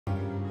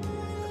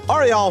All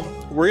right, y'all.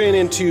 We're getting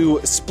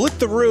into Split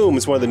the Room.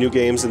 It's one of the new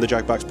games in the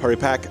Jackbox Party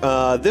Pack.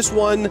 This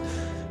one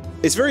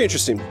is very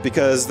interesting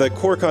because the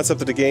core concept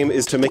of the game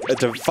is to make a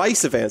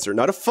divisive answer.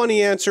 Not a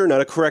funny answer,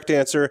 not a correct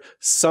answer,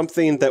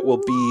 something that will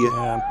be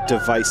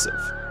divisive.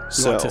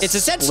 So it's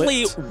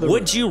essentially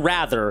would you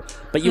rather,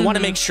 but you want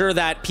to make sure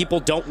that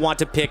people don't want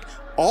to pick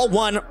all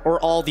one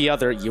or all the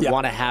other. You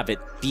want to have it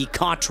be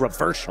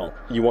controversial.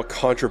 You want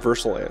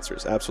controversial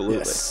answers, absolutely.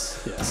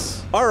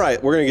 Yes. All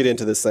right, we're going to get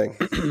into this thing.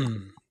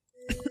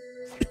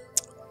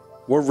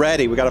 We're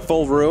ready. We got a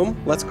full room.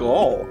 Let's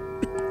go.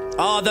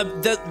 Oh,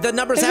 the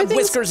numbers have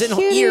whiskers and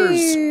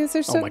ears.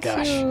 They're so oh my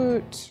gosh.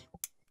 cute.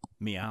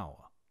 Meow.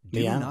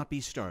 Do not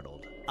be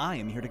startled. I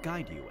am here to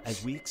guide you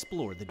as we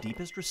explore the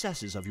deepest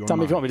recesses of your Tell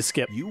mind. me if you want me to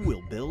skip. You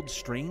will build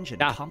strange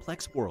and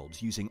complex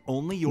worlds using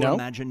only your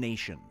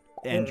imagination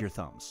and your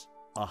thumbs.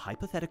 A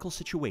hypothetical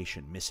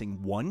situation missing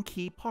one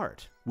key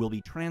part will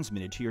be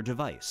transmitted to your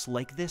device,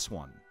 like this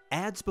one.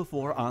 Ads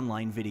before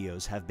online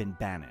videos have been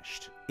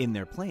banished. In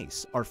their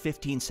place are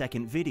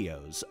 15-second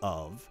videos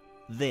of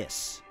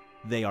this.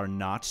 They are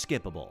not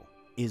skippable.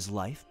 Is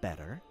life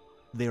better?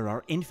 There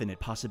are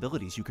infinite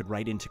possibilities you could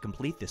write in to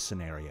complete this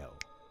scenario.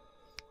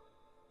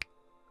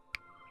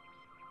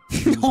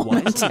 Choose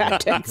wisely,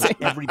 because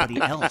everybody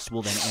else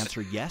will then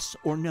answer yes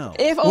or no.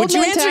 If Would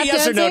you answer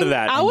yes or no to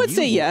that? I would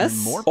say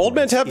yes. Old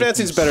Man Tap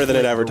Dancing is better than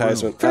an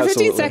advertisement. For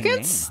 15 Absolutely.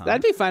 seconds?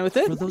 I'd be fine with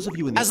it. For those of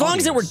you in the As long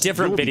as there were audience,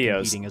 different you'll be videos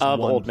competing as of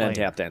one Old Man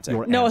player. Tap Dancing.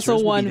 Your No, it's a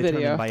answers will one be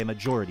determined video. by a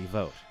majority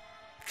vote.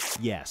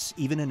 Yes,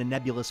 even in a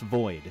nebulous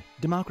void,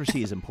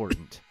 democracy is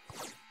important.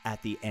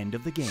 At the end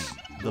of the game,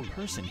 the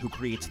person who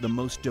creates the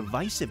most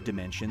divisive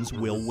dimensions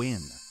will win.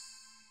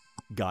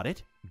 Got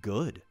it?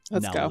 Good.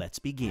 Let's now go. let's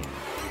begin.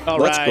 All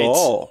Let's right.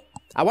 go.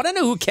 I want to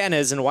know who Ken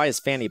is and why his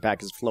fanny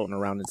pack is floating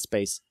around in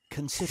space.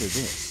 Consider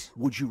this.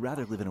 Would you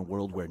rather live in a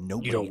world where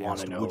nobody don't wanna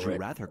asked know, would you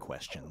Rick. rather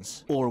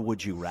questions? Or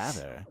would you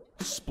rather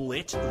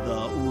split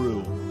the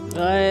room?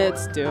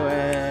 Let's do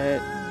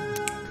it.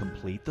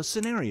 Complete the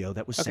scenario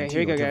that was Okay, sent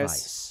here to we your go,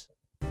 device.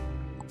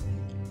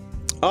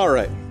 All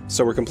right.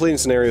 So we're completing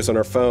scenarios on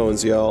our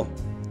phones, y'all.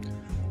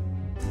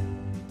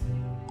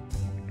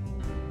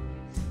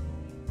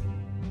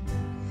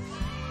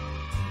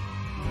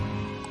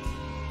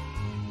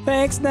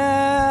 Thanks,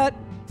 Nat.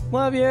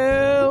 Love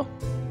you.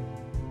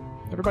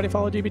 Everybody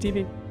follow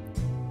GBTV.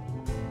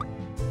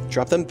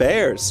 Drop them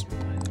bears.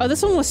 Oh,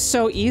 this one was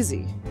so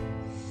easy.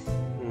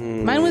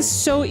 Mine was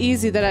so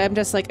easy that I'm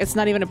just like, it's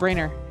not even a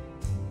brainer.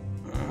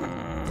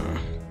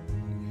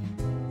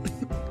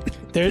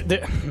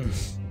 There.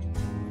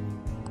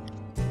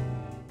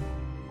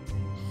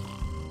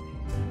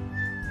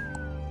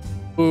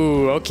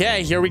 Ooh,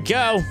 okay, here we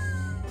go.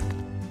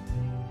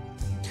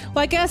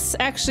 Well, I guess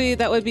actually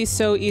that would be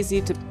so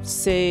easy to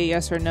say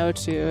yes or no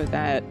to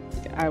that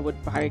I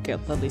would probably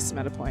get the least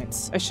amount of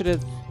points. I should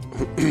have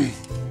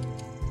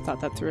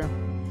thought that through.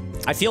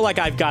 I feel like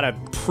I've got a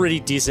pretty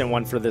decent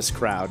one for this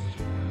crowd.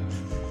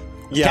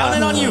 Yeah.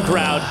 Counting on you,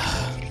 crowd.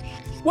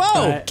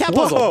 Whoa, cat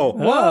puzzle.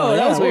 Whoa,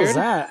 that was what weird. Was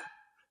that?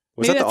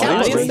 Was Maybe that the that's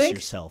audience how thing? it Brace is.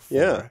 yourself for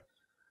Yeah.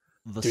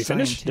 the Did we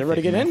finish? Did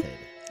everybody scientific get in?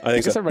 method. I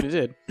think Guess so. everybody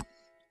did.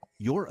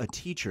 You're a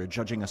teacher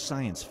judging a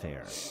science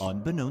fair.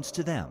 Unbeknownst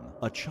to them,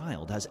 a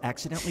child has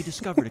accidentally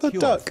discovered a The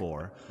cure duck.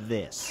 for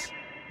this.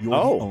 You're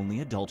Oh. the only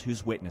adult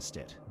who's witnessed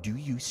it. Do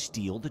you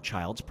steal the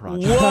child's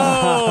project?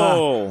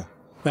 Whoa.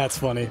 That's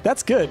funny.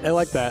 That's good. I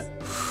like that.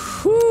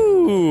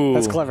 Whew.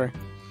 That's clever.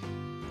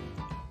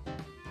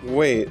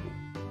 Wait.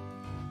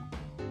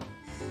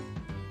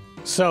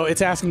 So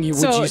it's asking you, would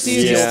So, you do you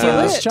steal just from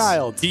steal this it?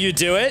 child? Do you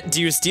do it?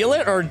 Do you steal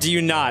it or do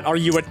you not? Are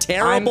you a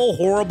terrible,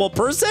 horrible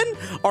person?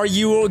 Are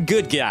you a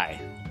good guy?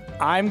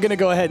 I'm going to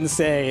go ahead and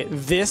say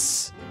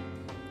this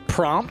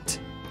prompt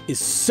is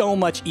so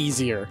much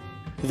easier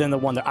than the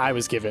one that I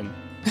was given.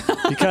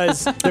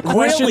 Because the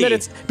question Really?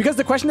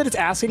 the question that it's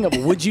asking of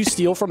would you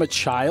steal from a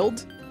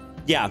child?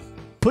 Yeah.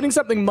 Putting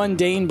something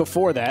mundane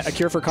before that, a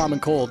cure for common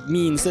cold,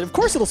 means that of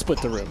course it'll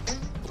split the room.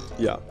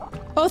 Yeah.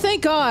 Oh,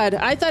 thank God.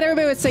 I thought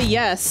everybody would say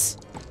yes.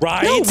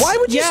 Right? No, why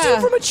would you Yeah. steal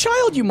from a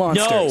child, you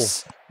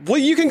monsters? Well,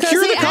 you can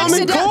cure they the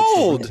common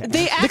cold.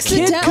 They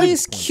accidentally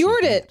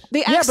cured it.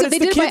 They but it's they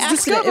did the it by kid's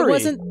accident.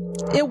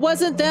 discovery. It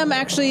wasn't them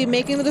actually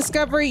making the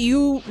discovery.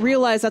 You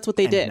realize that's what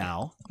they And did.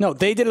 now, No,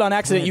 they did it on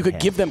accident. You could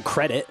Okay. give them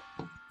credit.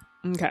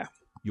 Okay.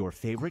 your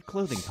favorite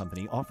clothing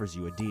company offers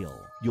you a deal.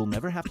 You'll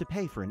never have to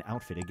pay for an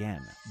outfit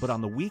again. But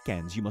on the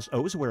weekends, you must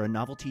always wear a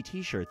novelty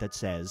t-shirt that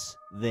says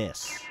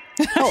this.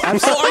 Oh, I'm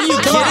Oh, are you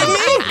kidding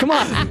me? Come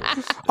on.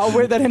 I'll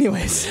wear that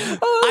anyways.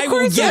 Oh, of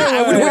course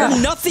I would would. wear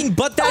nothing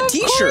but that Of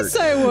t-shirt. course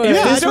I would.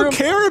 Yeah, I this don't room-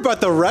 care about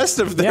the rest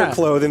of their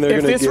clothing they're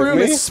If going to this give room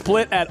me. is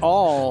split at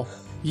all,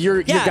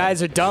 you Yeah.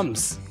 guys are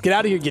dumbs. Get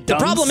out of here, you The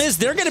dumbs. problem is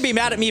they're going to be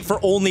mad at me for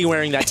only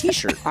wearing that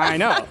t-shirt. I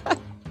know.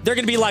 They're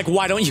going to be like,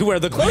 why don't you wear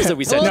the clothes that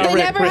we said? Well, No, they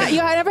Rick, never Rick. you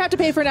never have to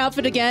pay for an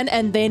outfit again,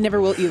 and they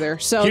never will either.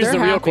 So Here's they're the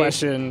real happy.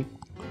 question.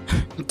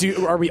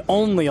 Are we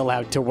only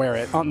allowed to wear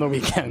it on the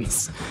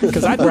weekends?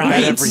 Because I'd wear that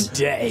Right. every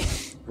day.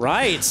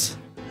 Right.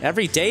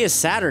 Every day is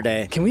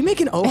Saturday. Can we make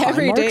an Oh Hi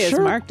Every Mark day is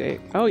shirt? Mark Day.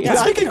 Oh, yeah.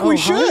 I think we Oh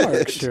Hi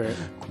Mark should. shirt.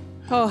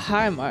 Oh,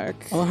 hi, Mark.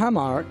 Oh Hi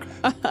Mark.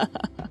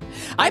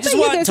 I just bet you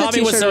want there's a Tommy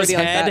t-shirt Wiseau's already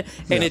like head,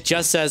 that. and it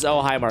just says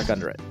 "Oh hi Mark"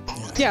 under it.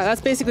 Yeah, that's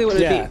basically what it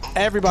would Yeah, be.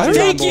 everybody's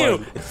Thank on you,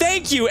 board.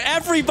 thank you.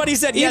 Everybody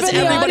said yes. Even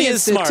the Everybody audience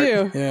is smart.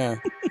 did, too. Yeah.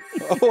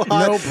 Oh,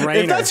 hi. No brainer.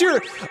 If that's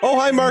your oh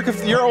hi Mark,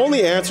 if your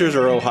only answers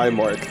are oh hi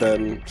Mark,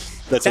 then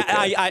that's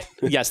okay.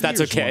 Yes, that's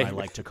Here's okay. What I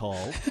like to call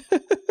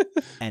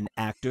an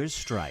actor's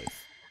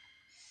strife.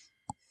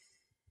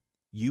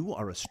 You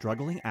are a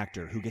struggling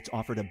actor who gets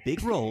offered a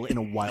big role in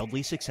a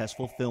wildly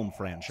successful film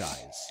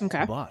franchise.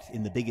 Okay. But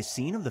in the biggest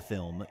scene of the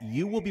film,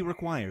 you will be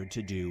required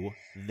to do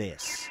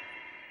this.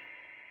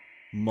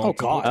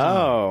 Multiple God.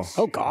 times.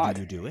 Oh, God.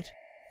 Do you do it?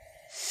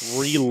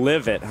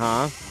 Relive it,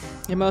 huh?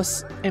 Your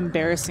most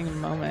embarrassing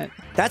moment.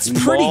 That's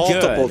pretty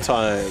Multiple good.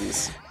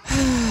 times.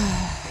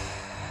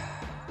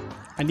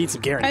 I need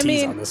some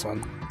guarantees on this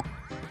one.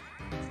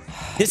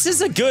 This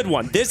is a good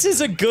one. This is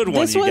a good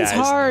one, This you one's guys.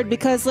 hard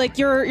because like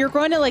you're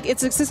going to like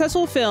it's a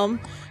successful film,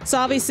 so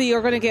obviously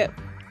you're going to get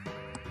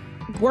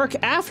work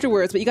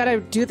afterwards, but you got to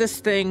do this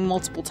thing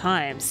multiple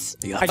times.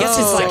 I guess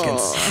it's like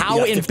seconds. how You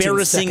got 15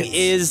 embarrassing seconds.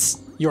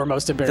 is Your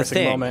most embarrassing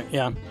thing. moment.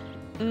 Yeah.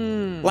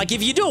 like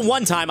if you do it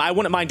one time, I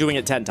wouldn't mind doing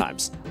it 10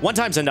 times. One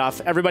time's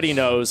enough. Everybody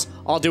knows.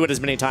 I'll do it as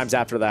many times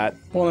after that.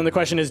 Well, then the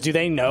question is, do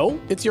they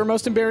know it's your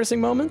most embarrassing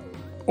moment?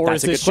 Or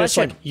That's is a this good just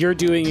question. like you're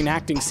doing an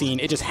acting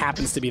scene, it just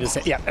happens to be the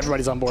same? Yeah,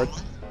 everybody's on board.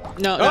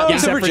 No, Oh, no.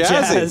 except for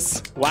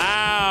Jazzy.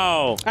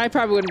 Wow. I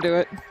probably wouldn't do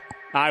it.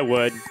 I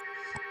would.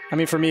 I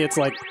mean, for me, it's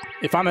like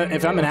if I'm an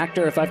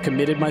actor, if I've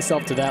committed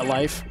myself to that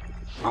life,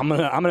 I'm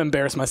gonna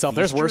embarrass myself.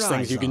 There's Feast your worse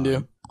things eyes you can on.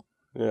 do.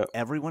 Yeah.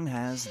 Everyone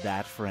has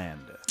that friend.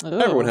 Oh,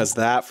 Everyone has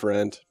that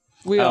friend.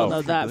 We all Oh,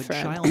 know that Good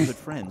friend. childhood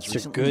friends your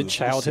recently good moved to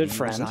the childhood city you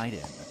friend. reside in.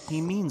 He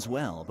means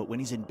well, but when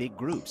he's in big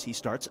groups, he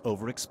starts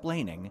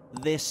over-explaining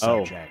this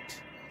Oh. subject.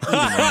 Even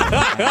when no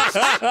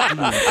one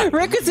asks.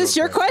 Rick, is this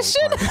your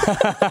question?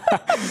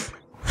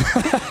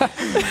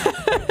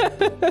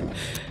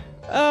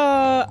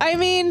 I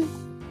mean,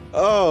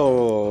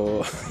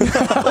 Oh. when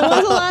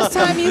was the last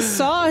time you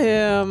saw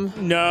him?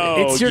 No,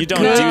 It's your you don't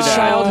good do that.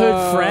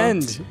 childhood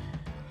friend.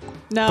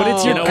 No, But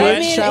it's your know good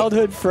what?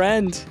 childhood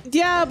friend.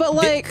 Yeah, but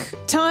like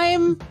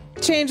time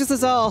changes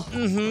us all.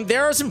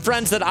 There are some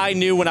friends that I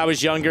knew when I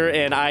was younger,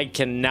 and I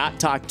cannot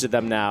talk to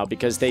them now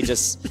because they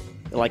just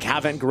like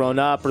haven't grown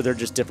up, or they're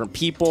just different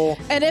people.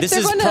 And if this they're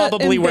is going to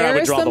probably where I would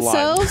embarrass draw the line.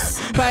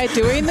 themselves by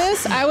doing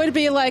this, I would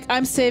be like,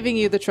 I'm saving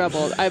you the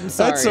trouble. I'm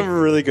sorry. That's a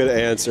really good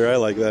answer. I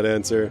like that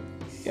answer.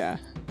 Yeah.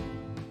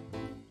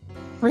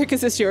 Rick,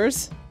 is this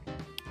yours?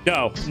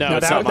 No, No,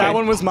 it's not that mine.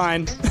 one was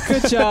mine.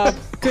 Good job.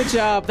 Good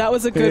job. That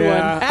was a good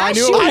Yeah, one. I Ash,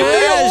 knew it you was- I'm win.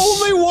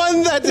 the only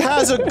one that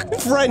has a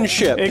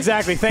friendship.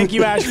 Exactly. Thank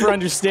you, Ash, for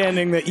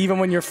understanding that even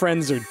when your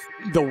friends are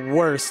the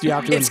worst, you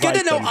have to It's good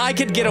invite to know them. I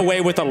could get away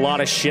with a lot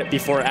of shit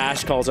before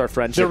Ash calls our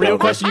friendship The real over.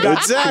 question you got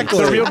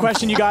Exactly. The real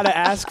question you got to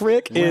ask,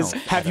 Rick, is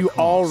Well, have you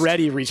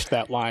already reached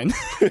that line?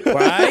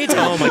 Right?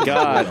 Oh my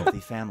god. Wealthy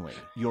family.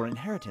 Your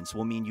inheritance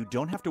will mean you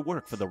don't have to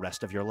work for the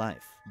rest of your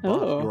life. But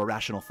Oh. your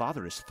irrational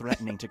father is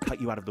threatening to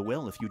cut you out of the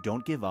will if you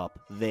don't give up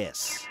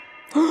this.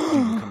 Do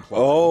you comply?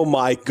 Oh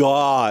my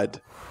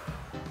god.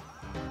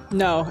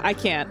 No, I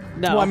can't.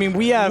 No. Well, I mean,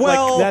 we have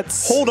Well, like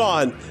that's hold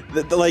on.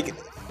 Like,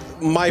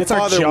 my It's our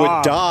father would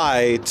job.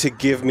 die to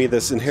give me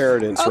this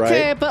inheritance,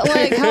 okay, right? but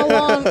like how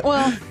long?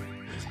 Well,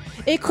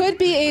 it could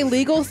be a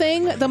legal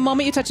thing. The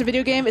moment you touch a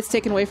video game, it's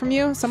taken away from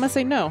you. So I'm gonna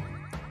say no.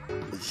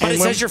 But it when-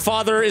 says your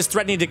father is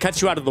threatening to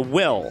cut you out of the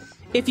will.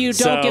 If you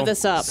don't So- give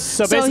this up.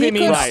 so basically he it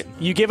means could- Right.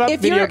 you give up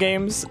If video you're-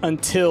 games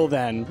until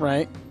then,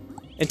 right?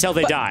 Until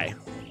they die.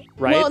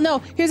 Right? Well,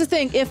 no. Here's the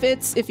thing: if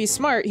he's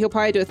smart, he'll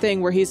probably do a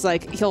thing where he's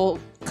like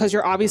because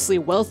you're obviously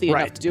wealthy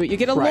enough Right. to do it. You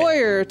get a Right.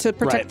 lawyer to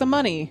protect Right. the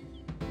money.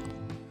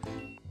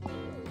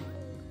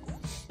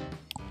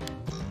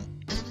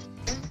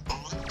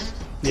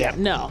 Yeah.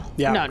 No.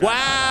 Yeah. No. No.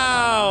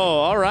 Wow.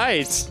 All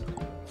right.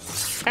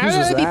 I'm Whose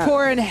was gonna be that?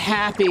 poor and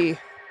happy.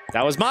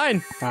 That was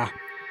mine. Ah.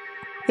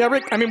 Yeah,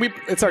 Rick. I mean,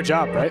 it's our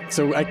job, right?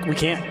 So we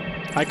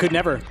can't. I could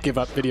never give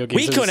up video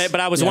games. We couldn't,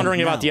 but I was Yeah.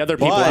 wondering about the other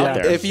people But out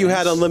there. if you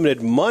had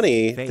unlimited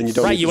money, then you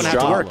don't Right, need you the wouldn't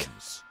have to job. work.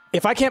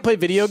 If I can't play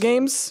video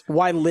games,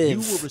 why You will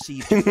live?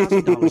 receive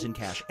 $2,000 in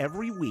cash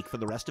every week for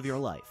the rest of your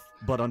life.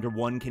 But under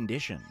one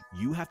condition.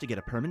 You have to get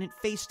a permanent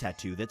face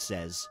tattoo that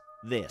says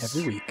this.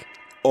 Every week.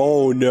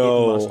 Oh It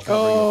no. must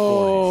cover your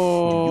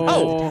forehead. Do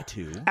you Oh. get a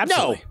tattoo?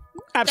 Absolutely.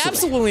 Absolutely.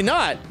 Absolutely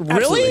not. Really?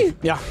 Absolutely.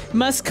 Yeah.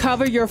 Must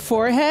cover your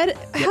forehead?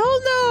 Hell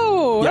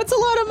no. Yep. That's a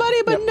lot of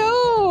money, but Yep.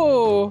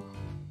 no.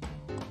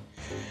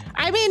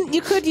 I mean,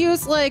 you could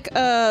use like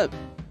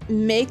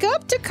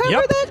makeup to cover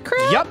Yep. that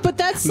crap. Yep. But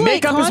that's like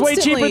Makeup is way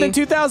constantly. cheaper than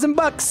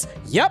 $2,000.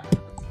 Yep.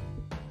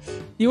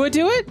 You would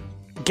do it?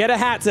 Get a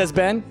hat, says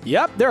Ben.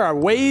 Yep. There are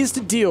ways to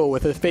deal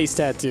with a face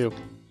tattoo.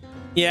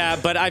 Yeah,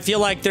 but I feel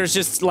like there's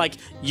just like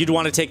you'd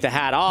want to take the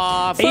hat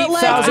off. But,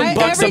 like,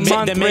 $8,000 a every-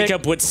 month. The Rick.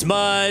 makeup would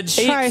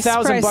smudge. Price.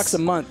 $8,000 a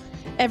month.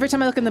 Every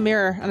time I look in the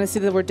mirror and I see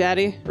the word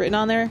daddy written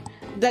on there,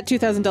 That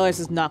 $2,000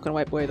 is not going to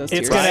wipe away those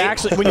tears. It's going to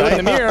actually, when you look in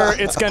the mirror,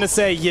 it's going to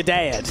say, "You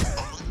dad."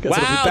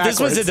 Wow, this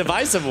was a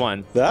divisive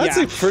one. That's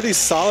a pretty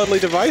solidly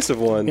divisive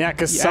one. Yeah,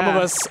 because some of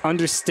us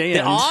understand.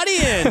 The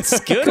audience,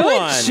 good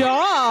one. Good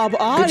job,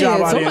 audience. Good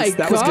job, audience. Oh my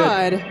that God. was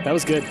good. That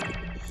was good.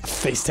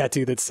 Face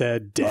tattoo that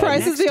said, "Dad."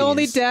 Price is the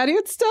only daddy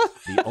and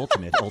stuff. The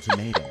ultimate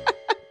ultimatum.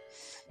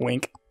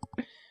 Wink.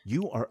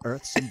 You are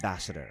Earth's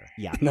ambassador.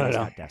 Yeah, No.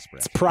 not desperate.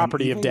 It's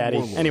property An of evil Daddy.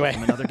 warlord Anyway.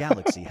 from another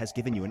galaxy has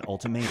given you an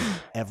ultimatum.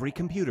 Every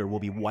computer will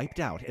be wiped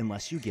out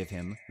unless you give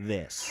him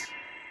this.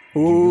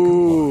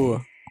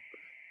 Ooh.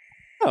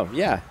 Oh,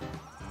 yeah.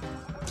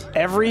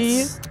 Every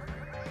It's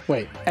not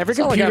like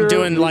computer I'm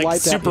doing like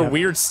wiped out- super yeah.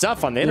 weird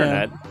stuff on the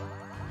internet.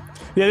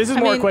 Yeah, this is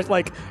more a mean- question.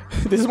 Like,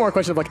 this is more a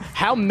question of like,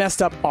 how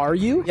messed up are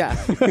you? Yeah.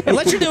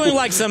 Unless you're doing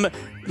like some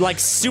like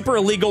super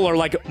illegal or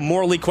like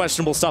morally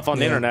questionable stuff on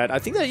the internet, I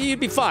think that you'd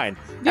be fine.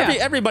 Yeah.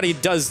 Everybody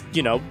does,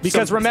 you know.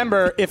 Because some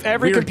remember, if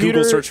every weird computer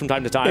Google search from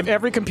time to time. if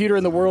every computer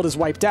in the world is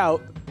wiped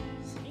out,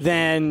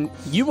 then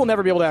you will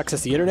never be able to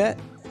access the internet.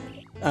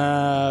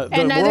 The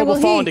neither world will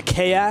will fall he. into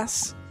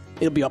chaos.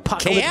 It'll be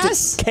apocalyptic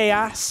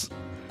chaos.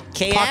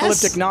 Chaos?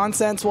 Apocalyptic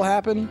nonsense will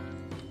happen.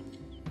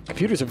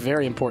 Computers are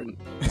very important.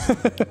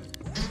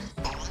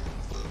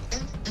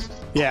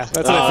 Yeah, that's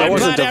what I That think.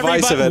 wasn't glad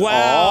divisive everybody- at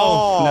wow.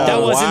 all.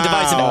 That wasn't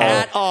divisive Wow.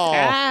 at all.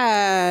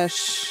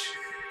 Ash.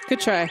 Good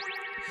try.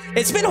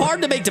 It's been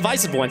hard to make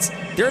divisive ones.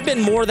 There have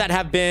been more that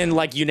have been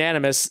like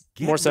unanimous,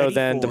 Get more so ready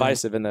than for-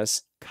 divisive in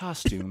this.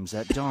 Costumes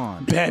at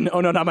dawn. Ben, oh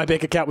no, not my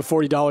bank account with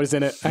 $40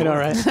 in it. I know,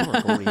 right?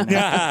 Historical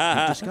reenactment.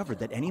 You've discovered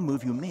that any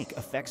move you make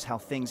affects how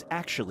things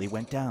actually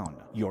went down.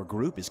 Your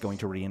group is going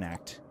to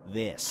reenact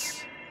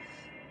this.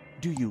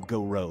 Do you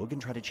go rogue and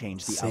try to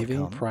change the Saving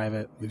outcome?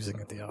 Private losing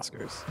at the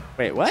Oscars.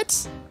 Wait,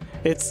 what?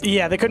 It's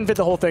they couldn't fit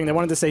the whole thing. They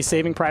wanted to say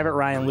Saving Private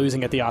Ryan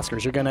losing at the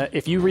Oscars. You're gonna,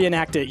 if you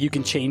reenact it, you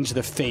can change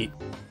the fate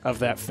of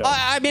that film.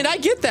 I mean, I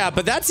get that,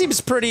 but that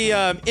seems pretty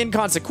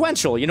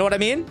inconsequential. You know what I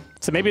mean?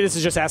 So maybe this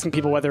is just asking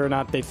people whether or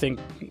not they think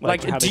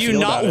Like, how they do you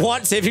feel not about it.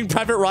 want Saving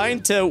Private Ryan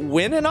to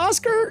win an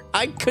Oscar?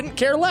 I couldn't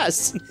care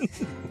less.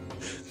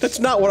 That's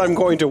not what I'm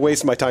going to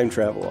waste my time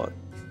travel on.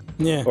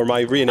 Yeah. Or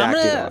my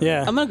reenacting on.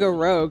 Yeah. I'm gonna go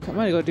rogue. I'm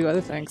gonna go do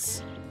other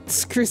things.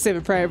 Screw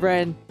Saving Private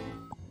Ryan.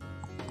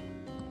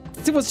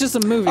 It was just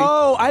a movie.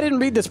 Oh, I didn't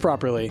read this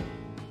properly.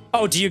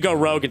 Oh, do you go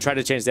rogue and try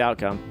to change the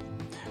outcome?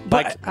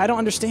 But Like- I don't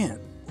understand.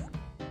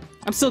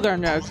 I'm still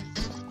going rogue.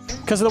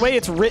 Because of the way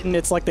it's written,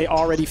 it's like they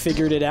already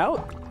figured it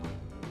out.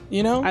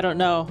 You know? I don't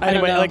know. I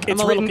Anyway, don't know. like it's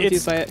I'm a written. little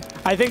confused by it.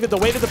 I think that the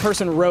way that the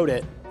person wrote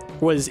it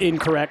was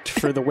incorrect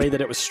for the way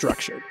that it was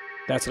structured.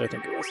 That's what I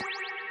think it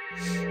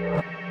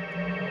was.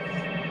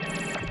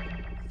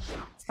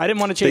 I didn't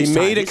want to change. They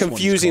made a This one's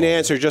confusing called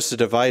answer just to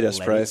divide us,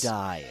 Let Price. It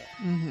die.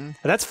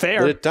 That's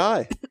fair. Let it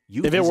die.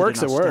 You If it visit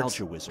works, a it works.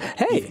 nostalgia wizard.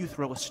 Hey. If you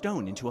throw a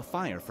stone into a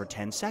fire for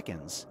 10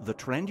 seconds, the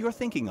trend you're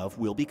thinking of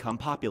will become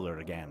popular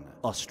again.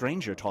 A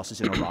stranger tosses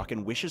in a rock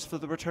and wishes for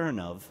the return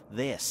of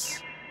this.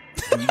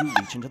 Do you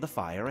reach into the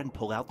fire and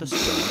pull out the stone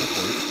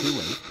before it's too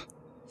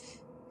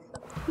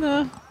late?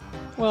 No.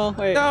 Well,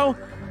 wait. No.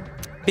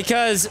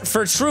 Because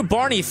for true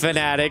Barney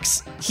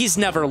fanatics, he's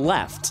never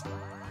left.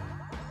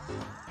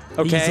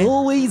 Okay?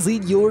 always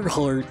in your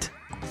heart.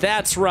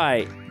 That's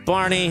right.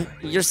 Barney,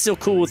 you're still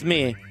cool with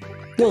me.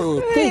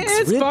 Oh,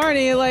 It's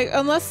Barney. Like,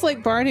 unless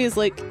like Barney is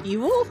like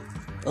evil.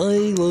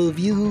 I love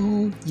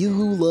you, you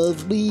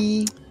love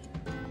me.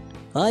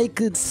 I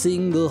could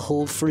sing the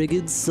whole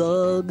friggin'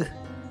 song.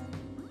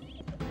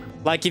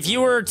 Like, if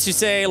you were to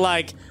say,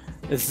 like,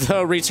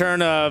 the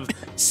return of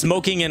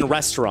smoking in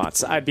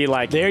restaurants, I'd be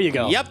like, There you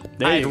go. Yep.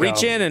 There I'd you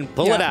reach go. in and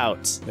pull Yeah. it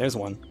out. There's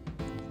one.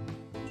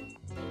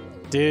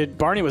 Dude,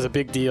 Barney was a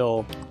big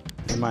deal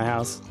in my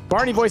house.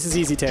 Barney voice is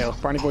easy, Tail.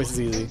 Barney voice is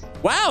easy.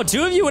 Wow,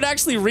 two of you would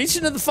actually reach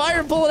into the fire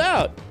and pull it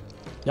out.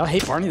 Y'all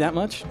hate Barney that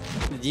much?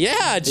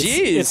 Yeah,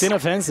 jeez. It's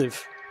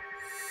inoffensive.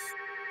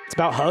 It's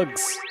about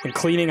hugs and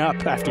cleaning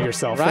up after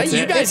yourself. Right? That's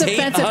You it. guys It's hate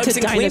offensive hugs to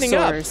and cleaning up.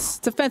 dinosaurs.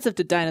 It's offensive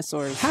to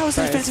dinosaurs. How is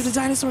that Bryce. offensive to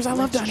dinosaurs? I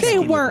love dinosaurs. They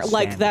Give me the weren't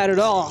like that at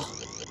all.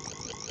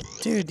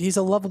 Dude, he's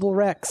a lovable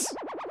Rex.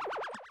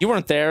 You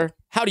weren't there.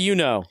 How do you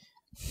know?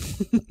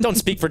 Don't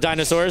speak for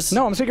dinosaurs.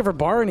 No, I'm speaking for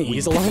Barney.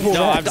 He's a lovable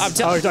No, Rex. I'm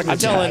you're talking to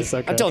telling Jazz.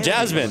 Okay. I'm telling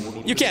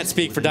Jasmine. You can't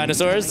speak for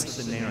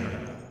dinosaurs.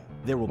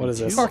 There will What be is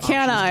two this? Or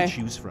can options I?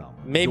 to choose from.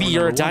 Maybe Door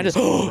you're a number one is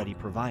dinosaur. already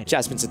provided.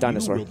 Jasmine's a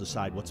dinosaur. You will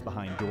decide what's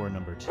behind door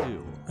number 2.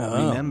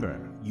 Oh. Remember,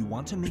 you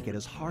want to make it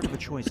as hard of a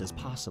choice as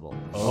possible.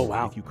 Oh,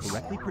 wow. If you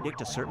correctly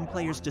predict a certain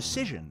player's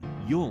decision,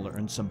 you'll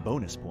earn some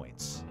bonus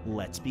points.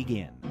 Let's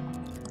begin.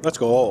 Let's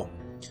go.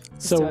 do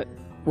So it.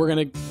 we're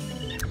gonna.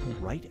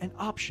 Write an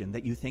option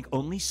that you think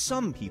only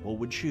some people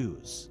would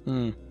choose.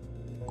 And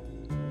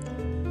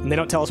they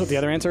don't tell us what the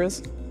other answer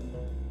is.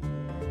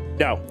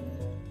 No.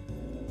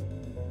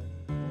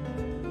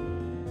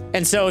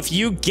 And so if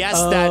you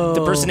guess that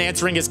the person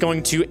answering is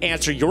going to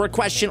answer your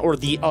question or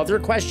the other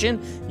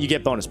question, you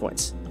get bonus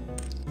points.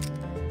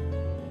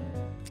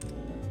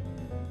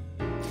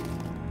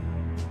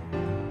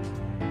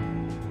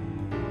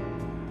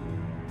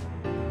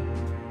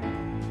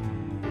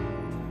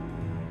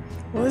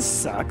 Well, this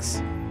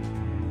sucks.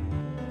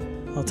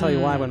 I'll tell you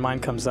why when mine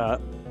comes up.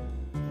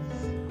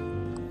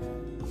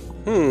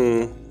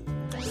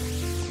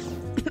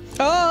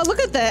 Oh, look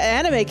at the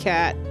anime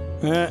cat.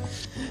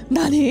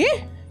 Nani?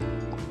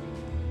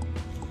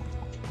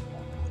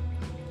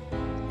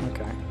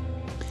 Okay.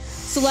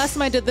 So last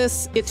time I did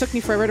this, it took me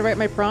forever to write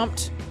my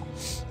prompt.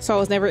 So I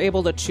was never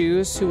able to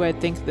choose who I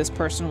think this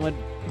person would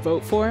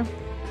vote for.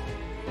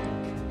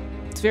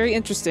 It's very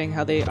interesting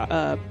how they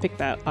picked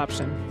that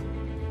option.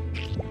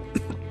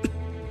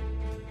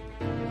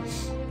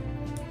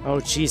 Oh,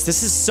 jeez,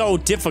 this is so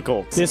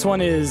difficult. This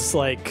one is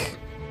like,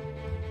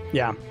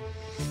 yeah.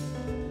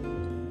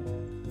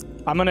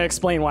 I'm gonna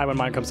explain why when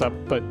mine comes up,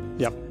 but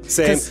yep.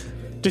 Same.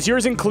 Does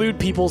yours include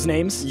people's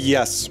names?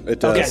 Yes, it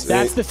does. Okay,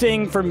 that's the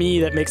thing for me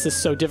that makes this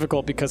so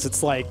difficult because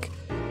it's like...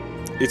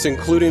 It's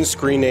including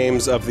screen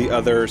names of the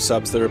other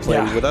subs that are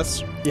playing with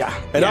us. Yeah.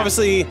 And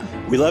obviously,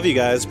 we love you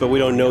guys, but we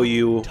don't know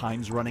you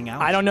Time's running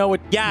out. I don't know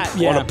what...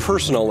 on a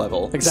personal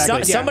level.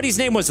 Exactly. Somebody's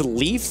name was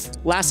Leaf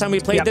last time we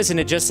played this,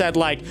 and it just said,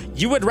 like,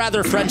 you would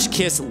rather French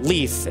kiss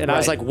Leaf. And I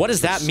was like, what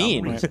does that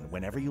mean? Reason,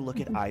 whenever you look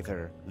at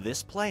either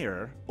this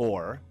player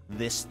or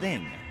this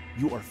thing,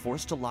 you are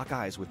forced to lock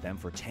eyes with them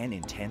for 10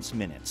 intense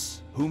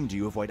minutes. Whom do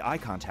you avoid eye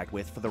contact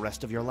with for the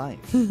rest of your life?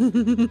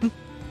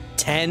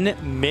 10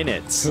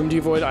 minutes. Whom do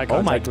you avoid eye contact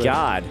Oh my with?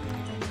 god.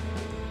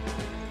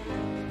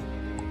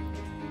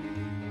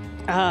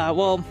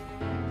 Well...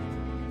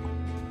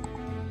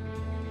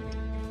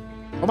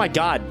 Oh my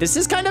god, this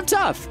is kind of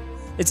tough.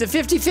 It's a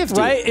 50-50.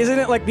 Right? Isn't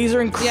it like these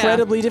are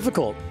incredibly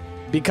difficult?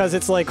 Because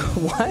it's like,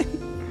 what?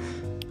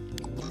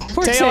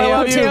 Poor Teo, I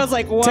love you. Teo's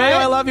like, what? Teo,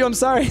 I love you. I'm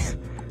sorry.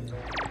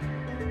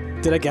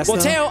 Did I guess Well,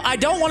 though? Teo, I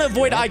don't want to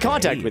avoid eye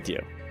contact with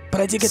you.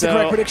 But I did get the So-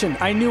 correct prediction.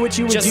 I knew what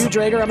you would Just- do,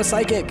 Drager. I'm a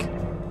psychic.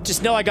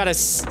 Just know I gotta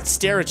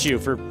stare at you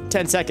for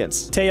 10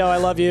 seconds. Teo, I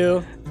love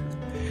you.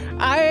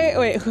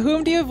 Wait,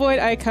 whom do you avoid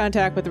eye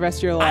contact with the rest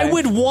of your life? I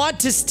would want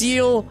to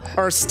steal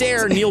or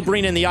stare Neil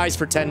Breen in the eyes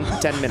for 10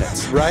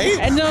 minutes. Right?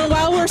 And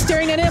while we're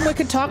staring at him, we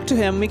can talk to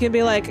him. We can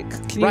be like,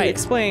 can you Right.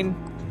 explain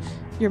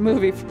your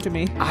movie to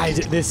me?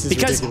 This is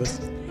Because ridiculous.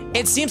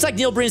 it seems like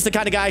Neil Breen's the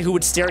kind of guy who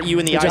would stare at you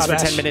in the Good eyes job,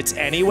 for 10 Ash. minutes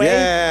anyway.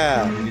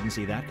 Yeah. I didn't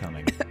see that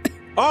coming.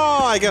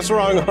 Oh, I guess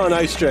wrong on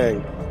Ice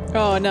Jang.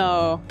 Oh,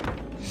 no.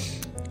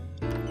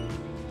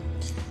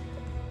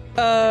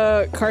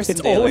 Carson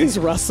It's Daly. always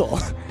Russell.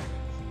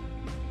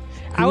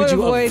 I would would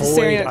you avoid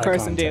staring avoid at eye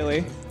Carson contact?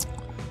 Daly.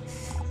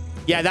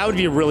 Yeah, that would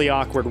be really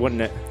awkward, wouldn't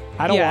it?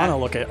 I don't Yeah. want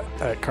to look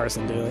at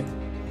Carson Daly.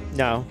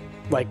 No.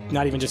 Like,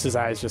 not even just his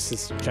eyes, just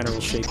his general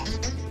shape.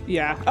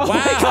 Yeah. Oh Wow.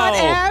 my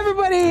god,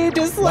 everybody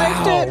just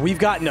liked Wow, it. we've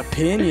got an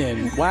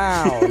opinion.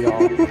 Wow,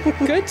 y'all.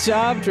 Good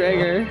job,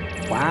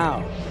 Drager.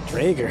 Wow.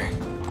 Drager.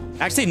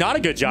 Actually, not a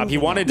good job. He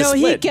wanted to No,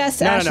 split. he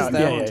guessed No, Ashes, no,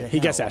 though. yeah. He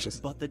gets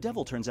Ashes. But the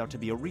devil turns out to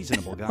be a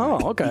reasonable guy.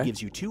 Oh, okay. He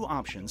gives you two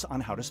options on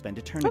how to spend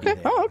eternity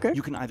Okay. there. Oh, okay.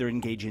 You can either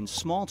engage in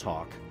small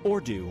talk or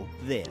do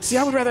this. See,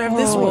 I would rather have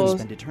this Oh. one.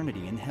 Spend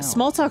eternity in hell.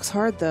 Small talk's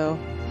hard, though.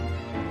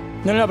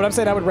 No, but I'm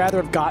saying I would rather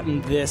have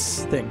gotten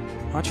this thing.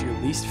 Watch your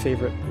least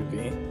favorite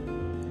movie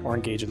or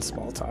engage in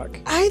small talk.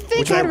 I think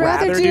Which I'd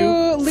rather do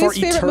for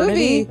least favorite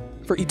eternity? movie.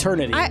 For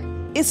eternity.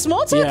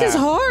 Small talk Yeah. is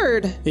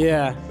hard.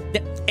 Yeah.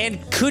 And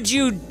could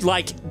you,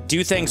 like,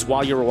 do things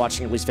while you were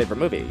watching your least favorite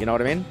movie? You know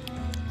what I mean?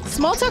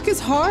 Small talk is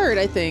hard,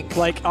 I think.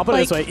 Like, I'll put it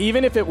this way.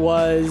 Even if it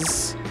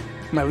was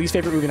my least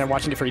favorite movie and I'm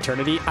watching it for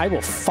eternity, I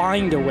will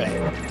find a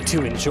way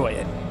to enjoy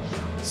it.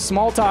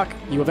 Small talk,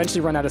 you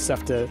eventually run out of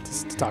stuff to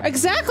talk.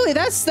 Exactly.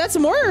 That's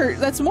more.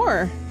 That's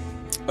more.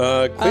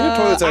 Clean a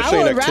toilet's actually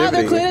I an would activity.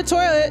 rather clean a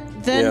toilet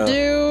than Yeah.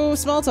 do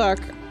small talk.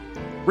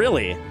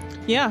 Really?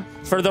 Yeah.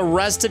 For the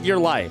rest of your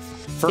life?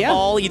 For Yeah.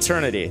 all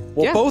eternity?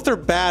 Well, Yeah. both are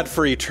bad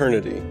for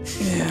eternity.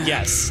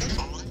 Yes.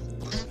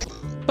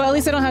 But at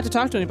least I don't have to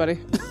talk to anybody.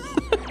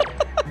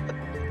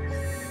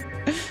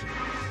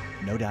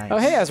 No dice. Oh,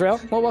 hey, Azrael.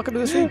 Well, welcome to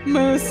the stream.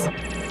 Moose.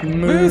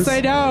 Moose,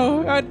 I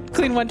know. I'd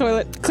clean one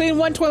toilet. Clean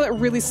one toilet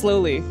really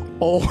slowly.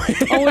 Oh,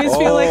 Always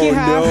feel like you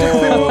have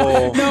to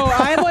no. poop. No,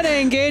 I want to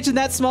engage in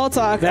that small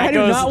talk. That I do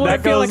goes- not want to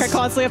that feel like I goes-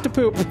 constantly have to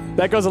poop.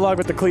 that goes along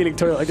with the cleaning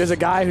toilet. Like, there's a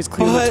guy who's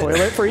cleaning What? the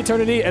toilet for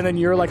eternity, and then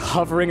you're like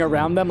hovering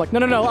around them, like,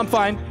 no, I'm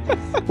fine.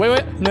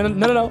 wait,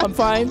 no, I'm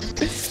fine.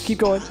 Keep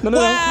going. No.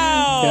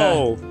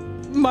 Wow!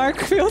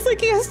 Mark feels like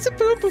he has to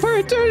poop for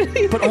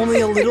eternity. But only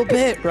a little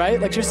bit, right?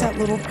 Like, just that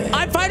little bit.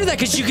 I'm fine with that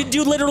because you can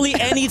do literally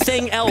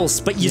anything else,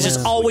 but you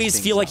just always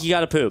feel like you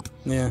gotta poop.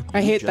 Yeah.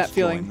 I hate Just that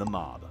feeling. joined the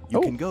mob. You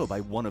can go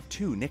by one of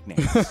two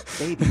nicknames,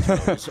 Baby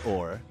Toes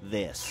or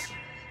this.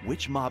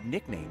 Which mob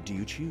nickname do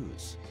you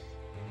choose?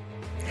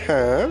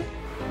 Huh?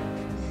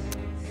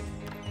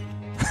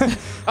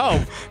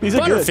 Oh, These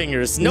are good.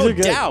 Butterfingers, These no are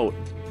good. doubt.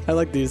 I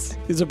like these.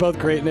 These are both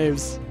great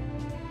names.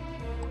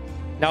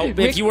 Now, Rick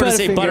if you were to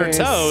say Butter Butterfingers.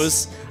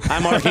 Toes,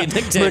 I'm already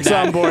nicknamed Rick's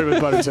that. on board with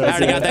Butter Toast. I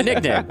already got that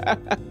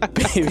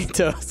nickname. Baby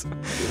Toast.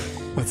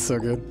 That's so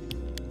good.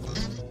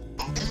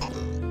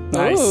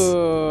 Nice.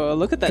 Ooh,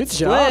 look at that Good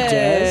split. job,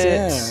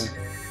 Jazz.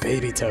 Yeah.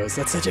 Baby Toast.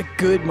 That's such a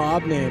good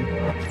mob name.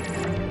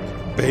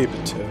 Baby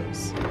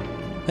toes.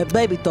 Hey,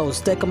 baby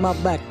toes, take them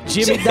out back.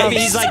 Jimmy Maybe Dumps.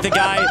 he's like the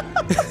guy,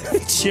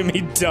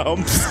 Jimmy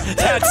Dumps.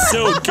 That's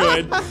so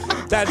good.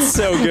 That's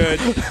so good.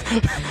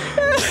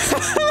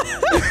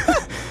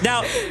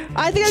 Now,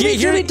 I think I think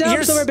Jimmy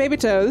Dumps over Baby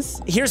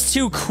Toes. Here's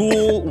 2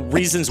 cool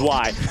reasons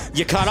why.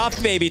 You cut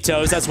off Baby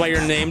Toes, that's why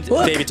you're named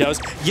Baby Toes.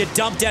 You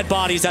dump dead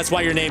bodies, that's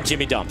why you're named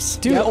Jimmy Dumps.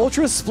 Dude,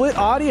 ultra split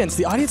audience.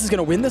 The audience is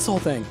gonna win this whole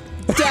thing.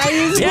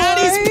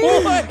 Daddy's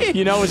boy.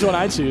 You know which one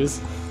I choose.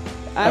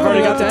 I've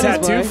already got the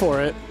tattoo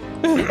for it.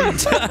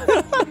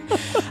 I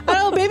don't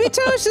know, Baby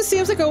Toes just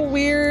seems like a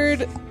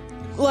weird,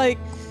 like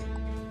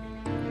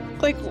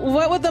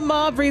what would the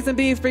mob reason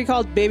be for being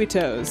called Baby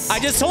Toes? I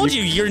just told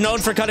you, you're known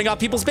for cutting off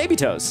people's baby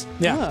toes.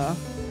 Yeah. Oh.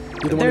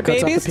 You're the one They're who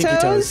cuts off baby's the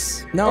pinky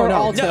toes? No, Or no,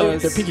 all no,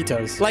 toes? they're pinky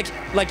toes.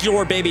 Like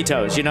your baby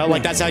toes, you know?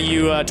 Like that's how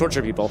you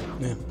torture people.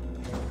 Yeah.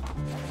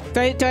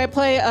 Do I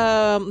play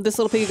This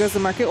Little Piggy Goes to the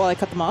Market while I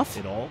cut them off?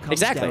 It all comes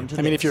Exactly. down to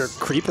I mean, if you're a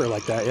creeper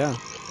like that, yeah.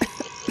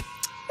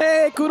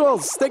 Hey,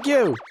 Koodles, thank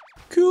you.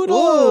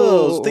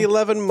 Kudos! The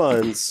 11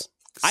 months.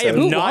 I am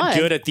Who not won?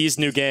 good at these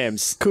new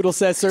games. Koodle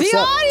says surf's The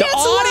up.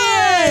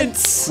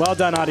 audience! Well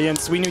done,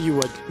 audience. We knew you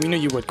would. We knew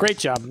you would. Great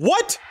job.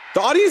 What?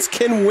 The audience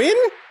can win?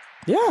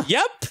 Yeah.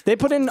 Yep. They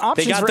put in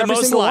options got for the every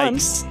most single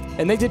likes. one,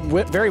 and they did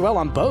very well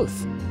on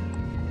both.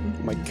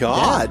 Oh my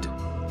God.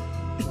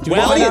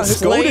 Well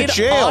Audience, go to played,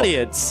 jail.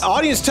 audience.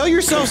 Audience, tell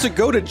yourselves to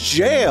go to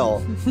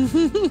jail.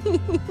 Good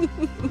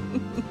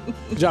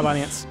job,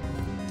 audience.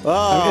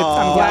 Oh,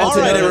 I'm glad all to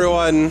know right, that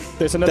everyone.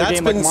 There's another That's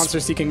game like been Monster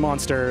Seeking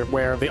Monster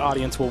where the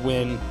audience will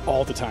win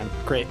all the time.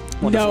 Great. No,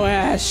 Wonderful.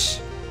 Ash.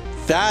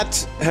 That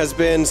has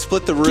been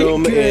Split the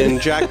Room in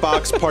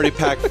Jackbox Party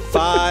Pack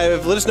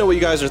 5. Let us know what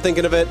you guys are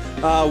thinking of it.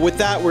 With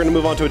that, we're going to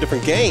move on to a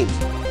different game.